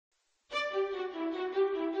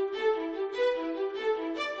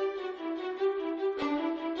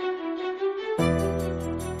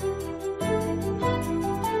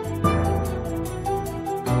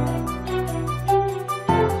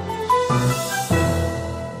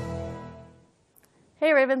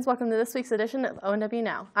Ravens, welcome to this week's edition of ONW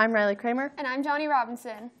Now. I'm Riley Kramer. And I'm Johnny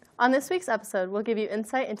Robinson. On this week's episode, we'll give you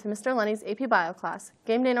insight into Mr. Lenny's AP Bio class,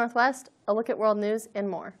 GameDay Northwest, a look at world news, and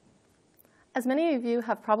more. As many of you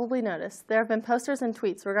have probably noticed, there have been posters and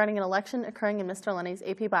tweets regarding an election occurring in Mr. Lenny's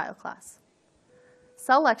AP Bio class.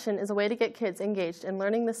 Cell-lection is a way to get kids engaged in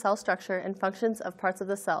learning the cell structure and functions of parts of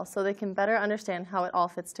the cell so they can better understand how it all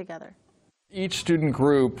fits together. Each student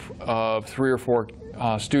group of 3 or 4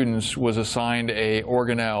 students was assigned an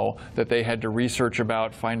organelle that they had to research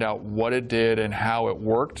about, find out what it did and how it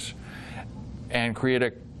worked, and create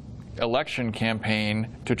an election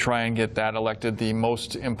campaign to try and get that elected the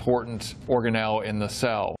most important organelle in the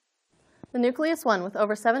cell. The nucleus won with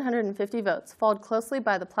over 750 votes, followed closely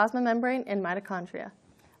by the plasma membrane and mitochondria.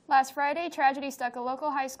 Last Friday, tragedy struck a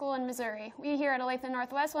local high school in Missouri. We here at Olathe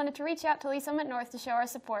Northwest wanted to reach out to Lee Summit North to show our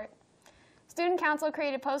support. Student Council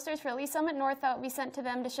created posters for Lee Summit North that will be sent to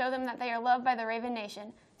them to show them that they are loved by the Raven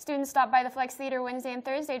Nation. Students stopped by the Flex Theater Wednesday and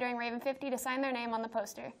Thursday during Raven 50 to sign their name on the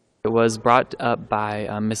poster. It was brought up by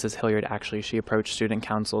Mrs. Hilliard, actually. She approached Student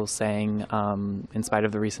Council saying, in spite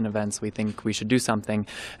of the recent events, we think we should do something.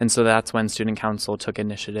 And so that's when Student Council took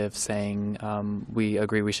initiative saying, we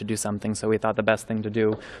agree we should do something. So we thought the best thing to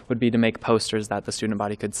do would be to make posters that the student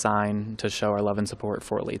body could sign to show our love and support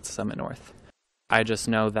for Lee Summit North. I just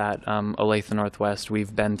know that Olathe Northwest,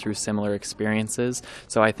 we've been through similar experiences,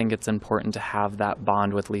 so I think it's important to have that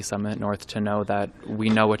bond with Lee Summit North to know that we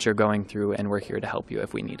know what you're going through and we're here to help you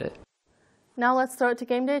if we need it. Now let's throw it to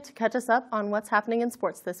Game Day to catch us up on what's happening in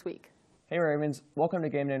sports this week. Hey Ravens, welcome to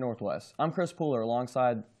GameDay Northwest. I'm Chris Pooler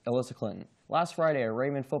alongside Alyssa Clinton. Last Friday, a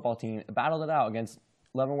Raven football team battled it out against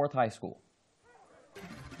Leavenworth High School.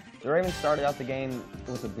 The Ravens started out the game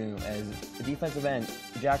with a boom as the defensive end,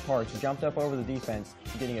 Jack Parks, jumped up over the defense,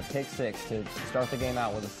 getting a pick 6 to start the game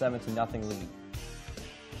out with a 7-0 lead.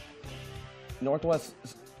 Northwest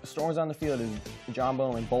storms on the field as John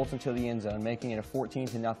Bowman bolts into the end zone, making it a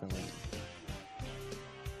 14-0 lead.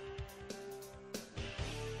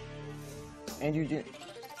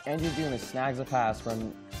 Andrew Dumas snags a pass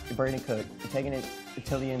from Braden Cook, taking it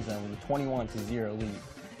to the end zone with a 21-0 lead.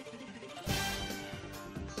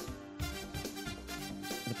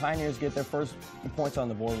 The Pioneers get their first points on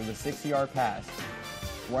the board with a 60-yard pass,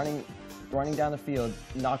 running down the field,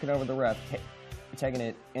 knocking over the ref, taking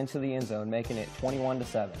it into the end zone, making it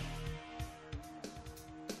 21-7.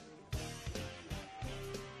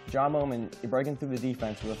 John Bowman breaking through the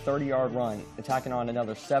defense with a 30-yard run, attacking on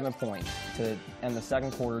another 7 points to end the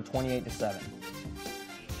second quarter 28-7.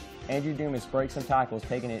 Andrew Dumas breaks some tackles,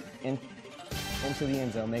 taking it into the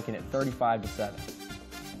end zone, making it 35-7.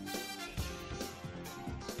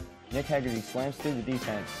 Nick Hegarty slams through the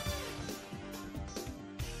defense.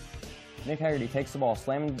 Nick Hegarty takes the ball,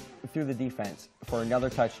 slamming through the defense for another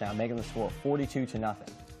touchdown, making the score 42-0.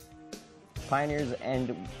 Pioneers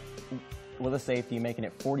end with a safety, making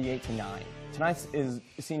it 48-9. Tonight is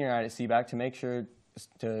senior night at Seaback, to make sure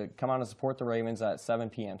to come out and support the Ravens at 7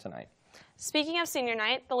 p.m. tonight. Speaking of senior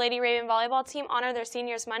night, the Lady Raven volleyball team honored their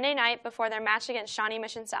seniors Monday night before their match against Shawnee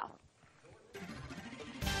Mission South.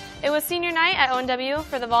 It was senior night at ONW.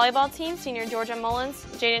 For the volleyball team, senior Georgia Mullins,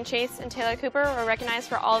 Jaden Chase, and Taylor Cooper were recognized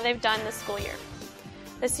for all they've done this school year.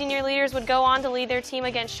 The senior leaders would go on to lead their team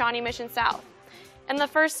against Shawnee Mission South. In the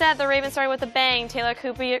first set, the Ravens started with a bang. Taylor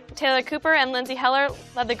Cooper and Lindsay Heller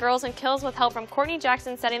led the girls in kills with help from Courtney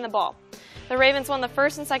Jackson setting the ball. The Ravens won the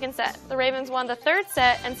first and second set. The Ravens won the third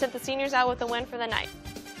set and sent the seniors out with a win for the night.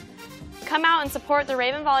 Come out and support the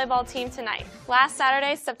Raven volleyball team tonight. Last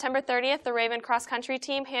Saturday, September 30th, the Raven cross-country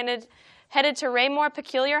team headed to Raymore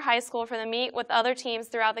Peculiar High School for the meet with other teams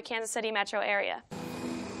throughout the Kansas City metro area.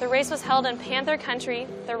 The race was held in Panther Country.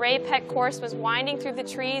 The Ray Peck course was winding through the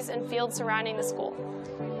trees and fields surrounding the school.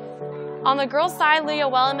 On the girls' side, Leah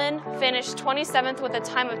Welleman finished 27th with a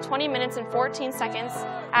time of 20 minutes and 14 seconds.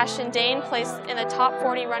 Ashton Dane placed in the top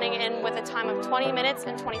 40, running in with a time of 20 minutes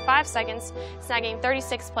and 25 seconds, snagging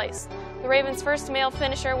 36th place. The Ravens' first male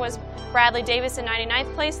finisher was Bradley Davis in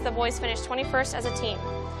 99th place. The boys finished 21st as a team.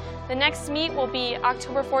 The next meet will be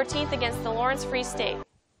October 14th against the Lawrence Free State.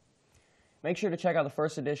 Make sure to check out the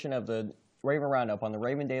first edition of the Raven Roundup on the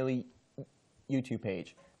Raven Daily YouTube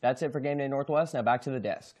page. That's it for GameDay Northwest. Now back to the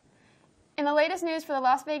desk. In the latest news for the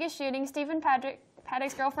Las Vegas shooting, Stephen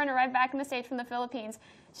Paddock's girlfriend arrived back in the States from the Philippines.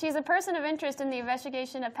 She is a person of interest in the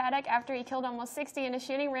investigation of Paddock after he killed almost 60 in a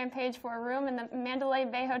shooting rampage for a room in the Mandalay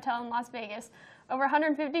Bay Hotel in Las Vegas. Over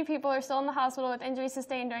 150 people are still in the hospital with injuries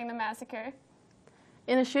sustained during the massacre.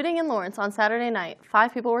 In a shooting in Lawrence on Saturday night,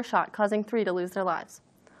 5 people were shot, causing 3 to lose their lives.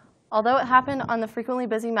 Although it happened on the frequently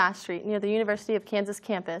busy Mass Street near the University of Kansas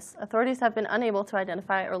campus, authorities have been unable to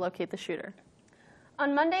identify or locate the shooter.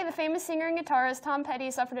 On Monday, the famous singer and guitarist Tom Petty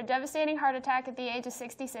suffered a devastating heart attack at the age of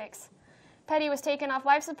 66. Petty was taken off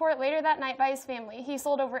life support later that night by his family. He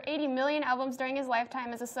sold over 80 million albums during his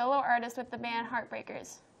lifetime as a solo artist with the band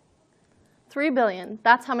Heartbreakers. 3 billion,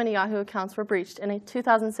 that's how many Yahoo accounts were breached in a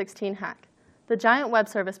 2016 hack. The giant web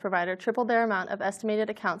service provider tripled their amount of estimated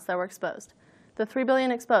accounts that were exposed. The 3 billion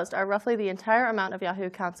exposed are roughly the entire amount of Yahoo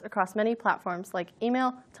accounts across many platforms like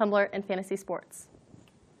email, Tumblr, and fantasy sports.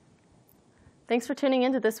 Thanks for tuning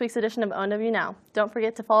in to this week's edition of ONW Now. Don't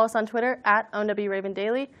forget to follow us on Twitter at ONW Raven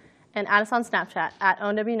Daily and add us on Snapchat at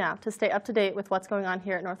ONW Now to stay up to date with what's going on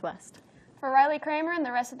here at Northwest. For Riley Kramer and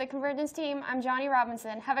the rest of the Convergence team, I'm Johnny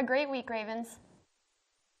Robinson. Have a great week, Ravens.